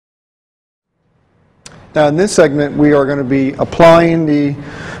Now in this segment we are going to be applying the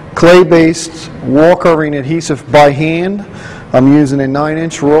clay-based wall covering adhesive by hand. I'm using a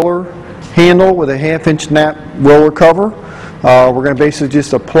 9-inch roller handle with a 1/2-inch nap roller cover. We're going to basically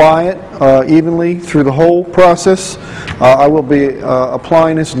just apply it evenly through the whole process. I will be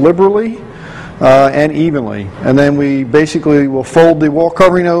applying this liberally and evenly, and then we basically will fold the wall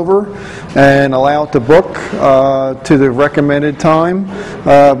covering over and allow it to book to the recommended time.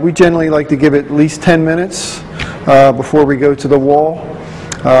 We generally like to give it at least 10 minutes before we go to the wall.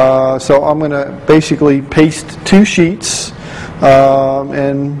 So I'm going to basically paste 2 sheets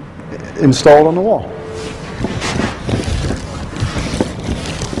and install it on the wall.